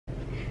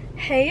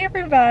Hey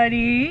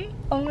everybody!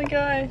 Oh my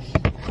gosh,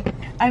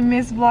 I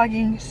miss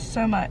vlogging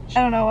so much.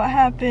 I don't know what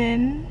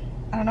happened.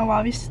 I don't know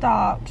why we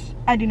stopped.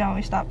 I do know why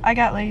we stopped. I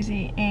got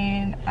lazy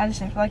and I just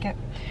didn't feel like it.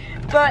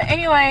 But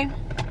anyway,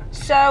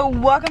 so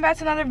welcome back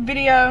to another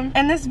video.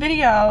 In this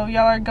video,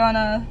 y'all are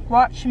gonna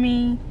watch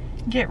me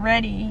get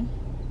ready.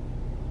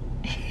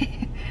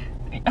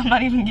 I'm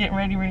not even getting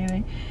ready or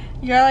anything.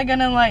 Y'all are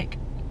gonna like,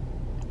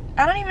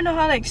 I don't even know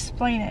how to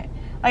explain it.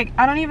 Like,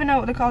 I don't even know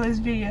what to call this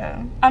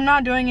video. I'm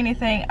not doing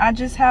anything. I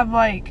just have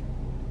like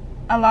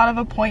a lot of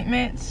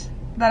appointments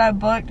that I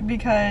booked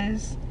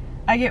because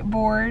I get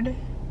bored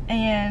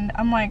and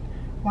I'm like,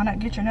 why not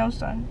get your nails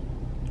done?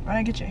 Why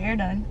not get your hair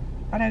done?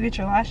 Why not get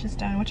your lashes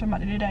done, which I'm about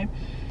to do today?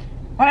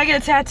 Why not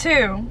get a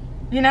tattoo?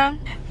 You know?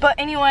 But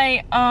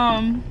anyway,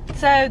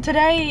 so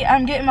today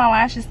I'm getting my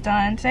lashes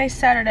done. Today's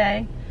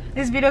Saturday.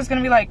 This video is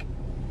gonna be like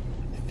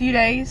a few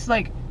days.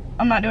 Like,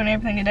 I'm not doing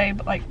everything today,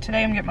 but like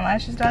today I'm getting my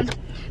lashes done.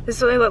 This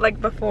is what they look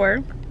like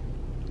before.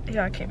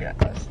 Yeah, I can't be that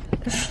close.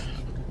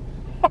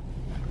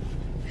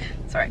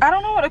 Sorry. I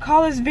don't know what to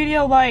call this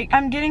video. Like,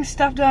 I'm getting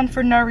stuff done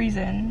for no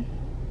reason.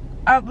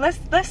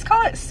 Let's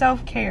call it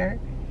self-care,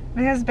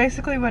 because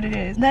basically what it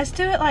is. Let's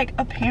do it like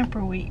a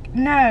pamper week.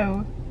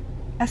 No,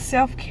 a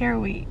self-care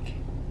week.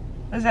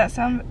 Does that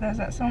sound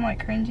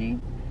like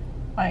cringy?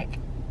 Like,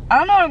 I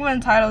don't know what I'm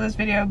going to title this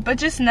video, but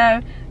just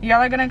know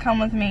y'all are gonna come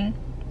with me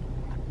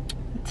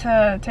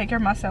to take care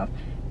of myself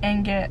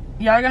and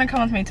y'all are gonna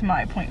come with me to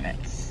my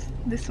appointments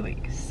this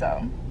week.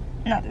 So,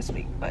 not this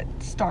week, but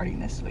starting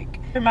this week.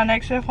 For my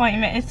next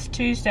appointment, it's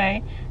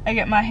Tuesday. I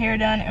get my hair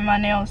done and my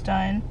nails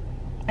done.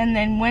 And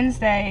then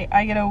Wednesday,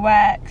 I get a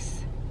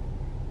wax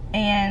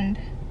and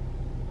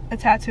a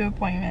tattoo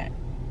appointment.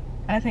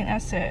 And I think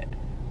that's it.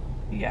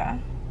 Yeah,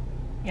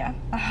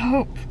 I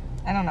hope.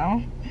 I don't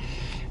know.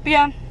 But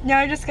yeah, y'all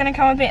are just gonna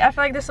come with me. I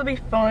feel like this will be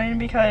fun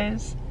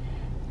because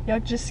y'all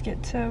just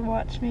get to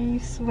watch me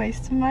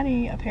waste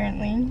money,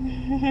 apparently.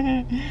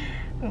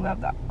 We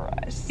love that for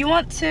us. You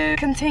want to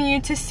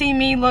continue to see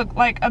me look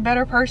like a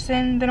better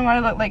person than what I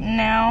look like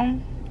now?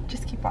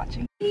 Just keep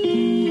watching.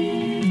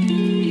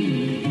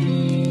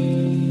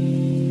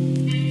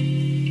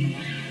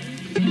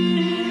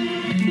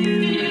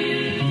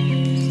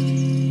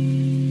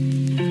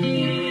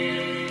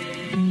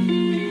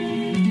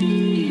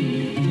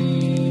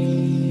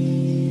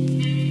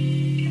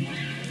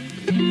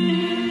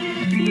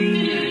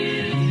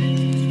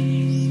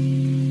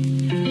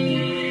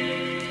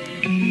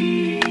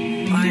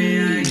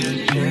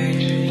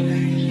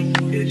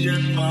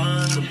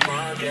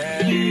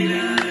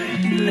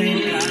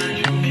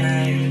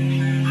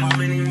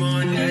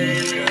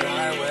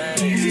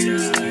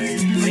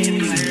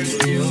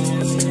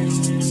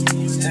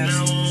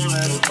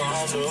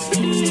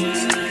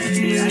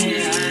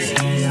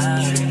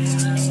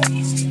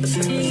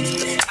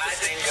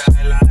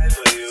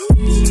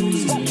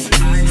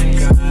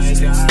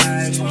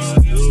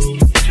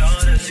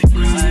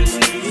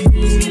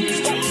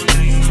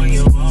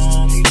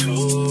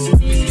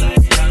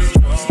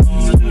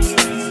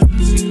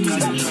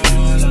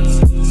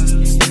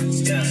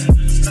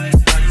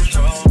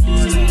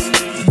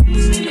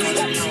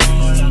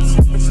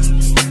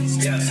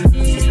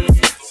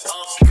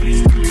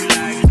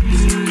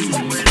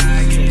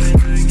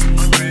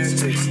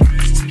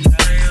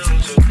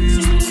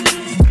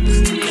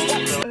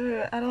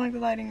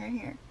 Right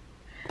here,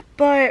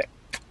 but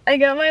I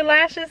got my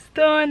lashes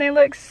done. They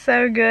look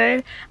so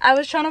good. I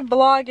was trying to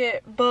vlog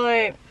it,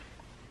 but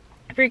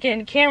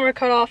freaking camera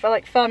cut off at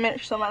like 5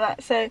 minutes or something like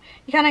that. So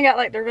you kind of got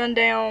like the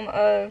rundown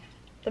of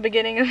the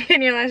beginning of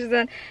getting your lashes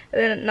done,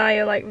 and then now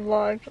you like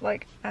vlog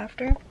like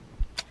after.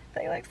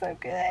 They look so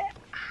good.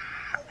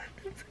 I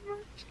love them so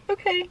much.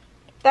 Okay,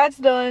 that's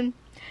done.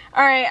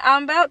 All right,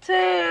 I'm about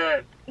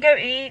to go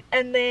eat,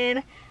 and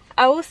then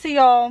I will see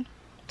y'all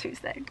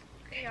Tuesday.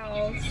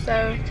 Y'all,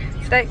 so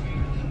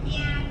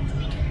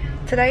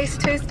today's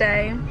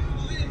Tuesday,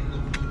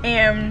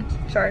 and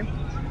sorry,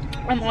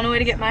 I'm on the way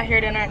to get my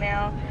hair done right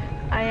now.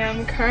 I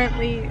am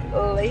currently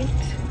late.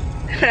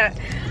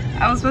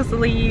 I was supposed to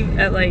leave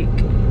at like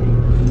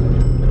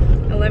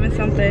 11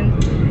 something,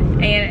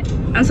 and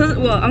I'm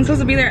supposed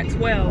to be there at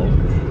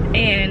 12,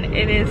 and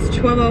it is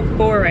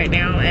 12:04 right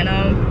now, and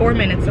I'm 4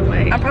 minutes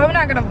away. I'm probably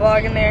not gonna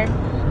vlog in there,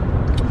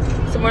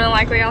 so more than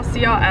likely I'll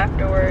see y'all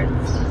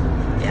afterwards.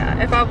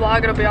 Yeah, if I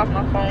vlog, it'll be off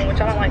my phone, which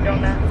I don't like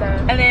doing that, so.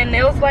 And then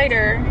nails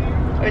later,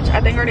 which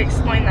I think I already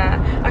explained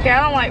that. Okay,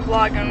 I don't like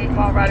vlogging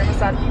while riding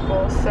beside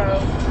people,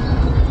 so.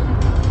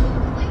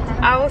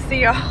 I will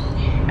see y'all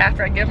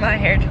after I get my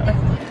hair done.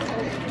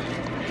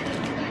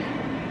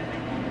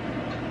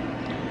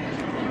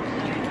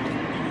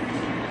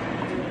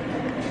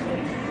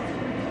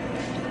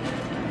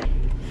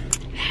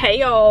 Hey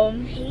y'all.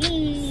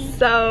 Hey.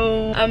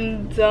 So,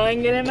 I'm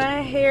done getting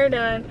my hair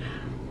done.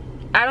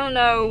 I don't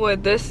know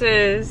what this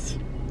is,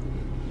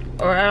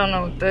 or I don't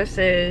know what this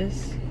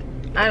is.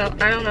 I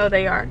don't know what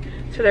they are.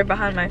 So they're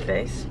behind my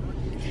face.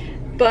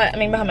 But, I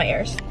mean behind my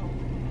ears.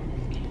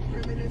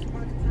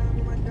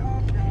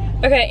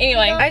 Okay,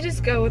 anyway, I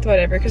just go with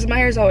whatever because my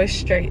hair is always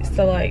straight,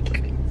 so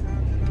like,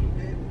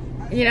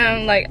 you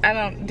know, like I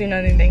don't do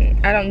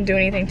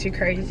anything too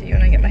crazy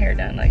when I get my hair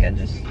done. Like I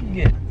just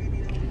get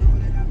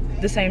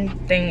the same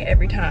thing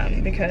every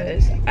time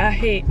because I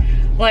hate,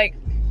 like,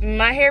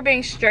 my hair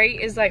being straight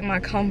is like my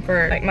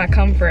comfort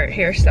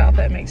hairstyle, if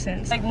that makes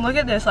sense. Like, look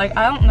at this. Like,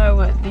 I don't know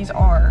what these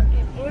are.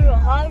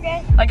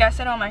 Like I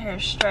said, all my hair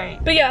is straight.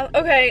 But yeah,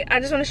 okay, I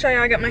just want to show you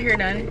I got my hair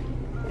done.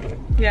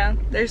 Yeah,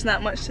 there's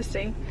not much to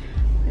see.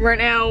 Right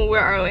now,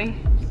 where are we?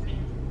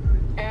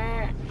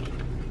 I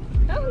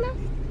don't know.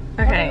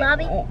 Okay.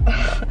 Hobby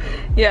Lobby?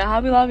 Yeah,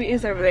 Hobby Lobby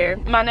is over there.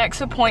 My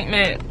next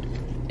appointment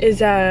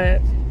is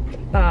at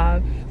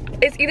 5.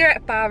 It's either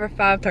at 5 or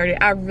 5:30.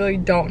 I really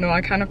don't know.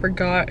 I kind of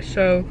forgot,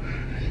 so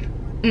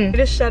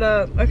just shut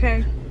up.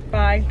 Okay,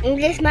 bye.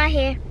 This is my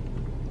hair.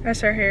 That's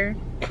her hair.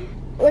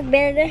 Look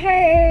better than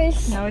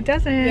hers. No, it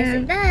doesn't. Yes,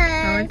 it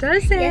does. No, it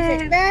doesn't.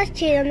 Yes, it does.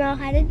 She don't know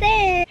how to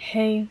dance.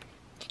 Hey,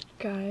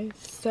 guys.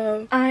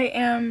 So I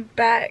am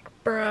back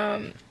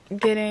from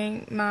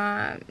getting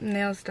my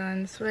nails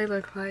done. That's what they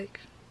look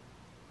like.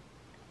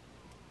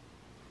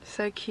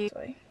 So cute.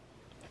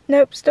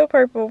 Nope, still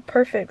purple.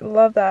 Perfect.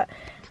 Love that.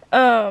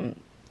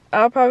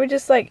 I'll probably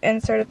just like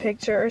insert a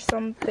picture or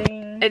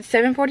something. It's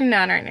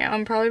 7:49 right now.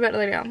 I'm probably about to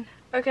lay down.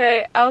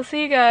 Okay, I'll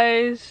see you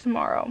guys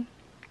tomorrow.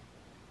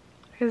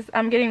 Because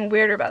I'm getting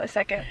weirder by the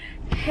second.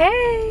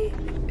 Hey!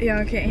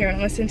 Y'all can't hear what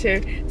I'm listening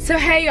to. So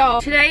hey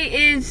y'all,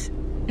 today is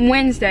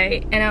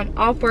Wednesday and I'm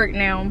off work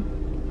now.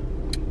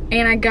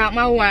 And I got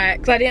my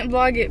wax. I didn't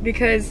vlog it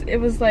because it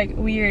was like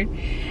weird.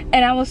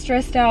 And I was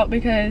stressed out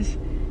because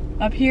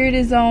my period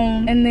is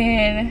on and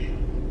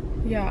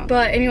then, yeah.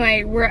 But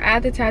anyway, we're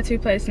at the tattoo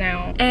place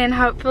now. And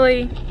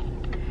hopefully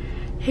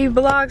he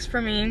vlogs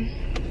for me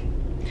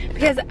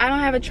because I don't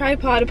have a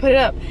tripod to put it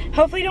up.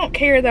 Hopefully he don't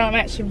care that I'm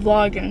actually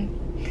vlogging.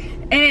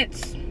 And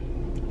it's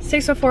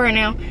 6:04 right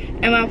now,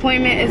 and my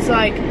appointment is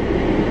like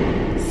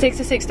 6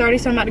 to 6:30,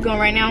 so I'm about to go in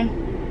right now,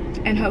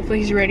 and hopefully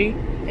he's ready.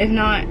 If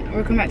not,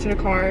 we'll come back to the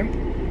car.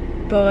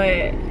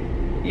 But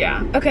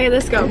yeah, okay,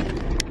 let's go.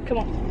 Come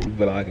on.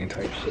 Vlogging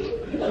type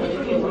shit.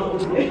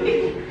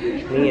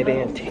 Me and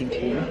damn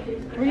TT.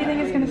 Where do you think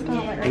it's gonna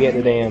stop? Like, You got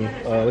the damn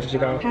what's it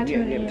called?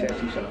 tattoo. Yeah,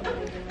 tattoo shop.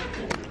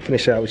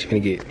 Finish out what you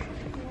gonna get.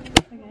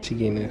 She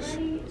getting this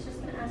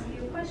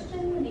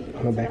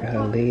on the back of her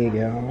leg,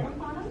 y'all.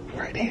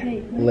 Right there.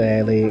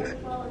 Little legs.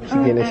 She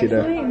getting this shit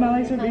up. My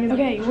legs are big.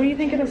 Okay, where do you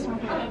think it'll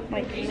stop at?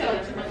 Like,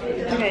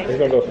 okay. It's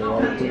gonna go from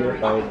right here,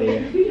 right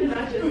there.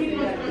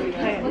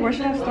 Okay, where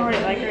should I start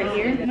it? Like right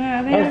here? No,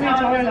 I think it's gonna be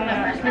taller than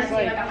that. Cause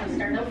like,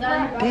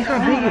 Damn,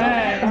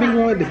 how big you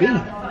want it to be?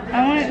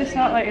 I want it to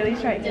start like at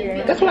least right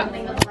here. That's what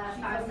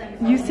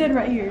You said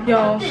right here.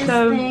 Y'all,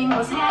 so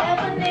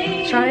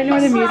try to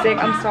ignore the music.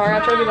 I'm sorry,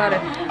 I'll try to be louder.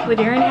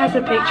 Ladarian has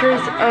the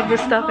pictures of the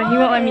stuff and he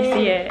won't let me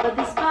see it.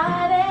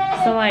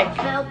 So like,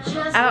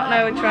 I don't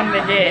know which one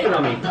to get.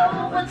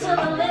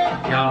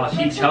 Y'all,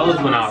 she chose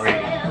one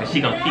already, but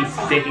she gonna keep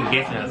second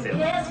guessing herself.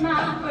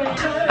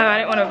 Oh, I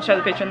didn't want to show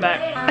the picture in the back.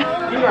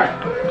 You right.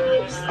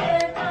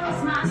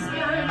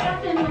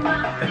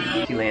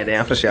 she laying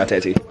down. For sure, I'll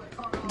tattoo.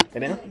 Lay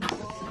down.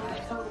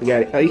 You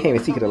got it. Oh, you can't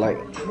even see the light.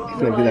 It's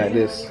gonna be like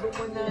this.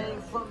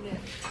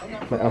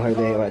 But on her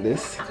leg like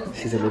this.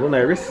 She's a little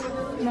nervous.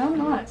 No, I'm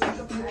not.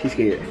 She's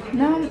scared.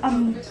 No,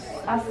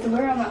 I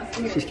swear I'm not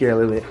scared. She's scared a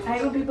little bit. I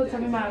hate when people tell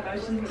me my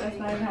emotions, but that's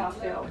not even how I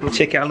feel. We'll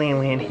check out Lin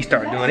when he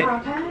start doing it.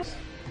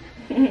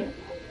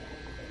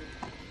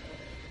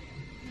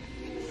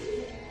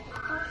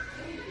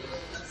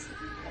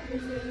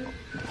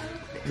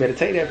 Better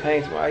take that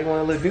pain while you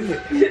want to look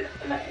good.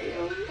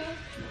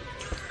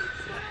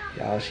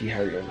 Y'all, she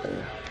hurt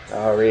her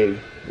already.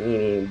 We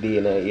ain't even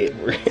did nothing yet,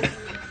 bro.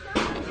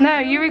 No,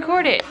 you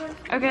record it.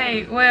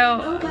 Okay,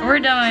 well, we're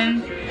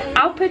done.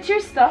 I'll put your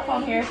stuff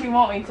on here if you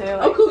want me to.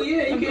 Like, Oh, cool,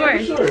 yeah, you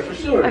can, course. for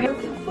sure. Okay.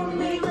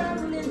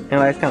 And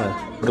like, it's kind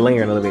of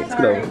glaring a little bit.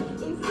 Scoot over.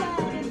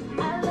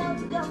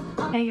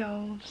 Hey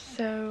y'all,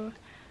 so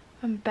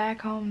I'm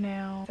back home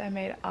now. I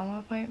made all my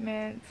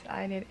appointments.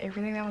 I did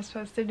everything I was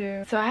supposed to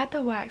do. So I had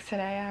the wax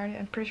today.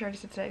 I'm pretty sure I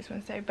just said today's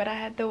Wednesday, but I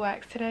had the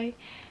wax today,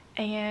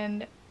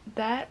 and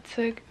that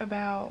took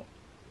about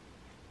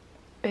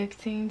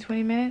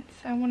 15-20 minutes,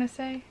 I want to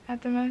say,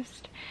 at the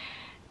most.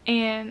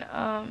 And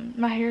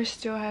my hair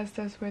still has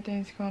those weird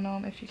things going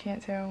on, if you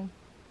can't tell.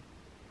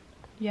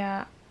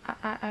 Yeah,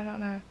 I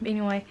don't know.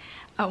 Anyway,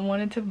 I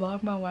wanted to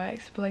vlog my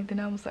wax, but like then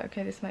I was like,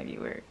 okay, this might be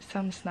weird, so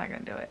I'm just not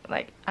gonna do it.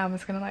 Like, I'm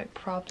just gonna like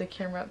prop the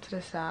camera up to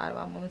the side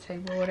while I'm on the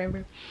table or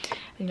whatever,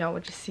 and y'all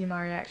would just see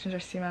my reactions or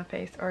see my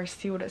face or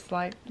see what it's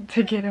like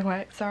to get a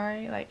wax.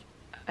 Sorry, like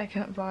I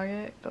couldn't vlog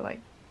it, but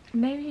like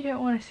maybe you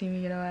don't want to see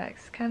me get a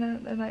wax.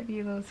 That might be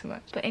a little too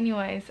much. But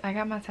anyways, I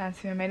got my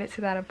tattoo. I made it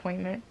to that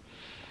appointment.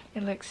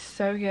 It looks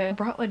so good. I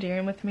brought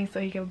Ladarian with me so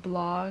he could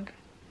vlog.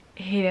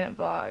 He didn't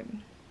vlog.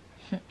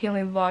 He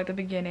only vlogged the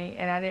beginning,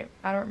 and I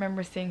don't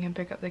remember seeing him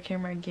pick up the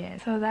camera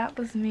again. So that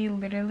was me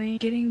literally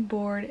getting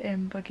bored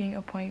and booking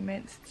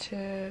appointments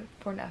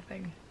for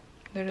nothing.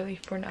 Literally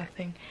for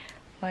nothing.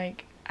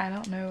 Like, I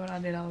don't know what I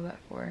did all of that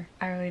for.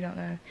 I really don't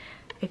know.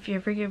 If you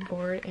ever get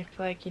bored, if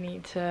like you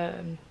need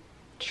to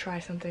try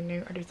something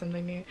new or do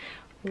something new,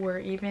 or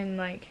even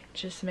like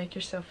just make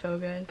yourself feel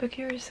good, book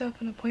yourself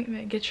an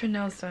appointment, get your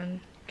nails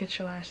done, get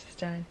your lashes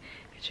done,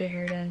 get your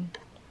hair done,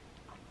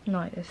 and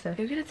all this stuff.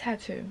 Go get a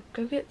tattoo.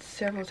 Go get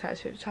several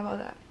tattoos. How about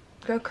that?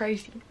 Go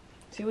crazy.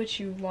 Do what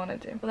you want to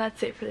do. Well,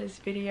 that's it for this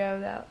video.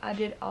 That I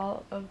did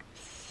all of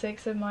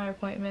 6 of my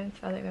appointments.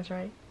 I think that's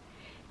right.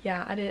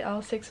 Yeah, I did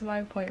all 6 of my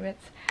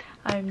appointments.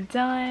 I'm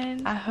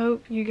done. I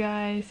hope you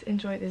guys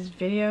enjoyed this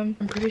video.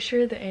 I'm pretty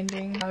sure the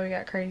ending probably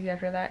got crazy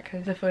after that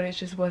because the footage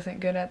just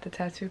wasn't good at the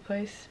tattoo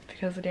place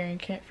because Darian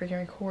can't freaking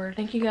record.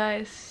 Thank you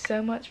guys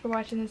so much for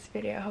watching this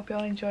video. I hope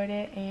y'all enjoyed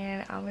it,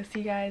 and I will see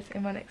you guys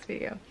in my next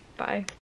video. Bye.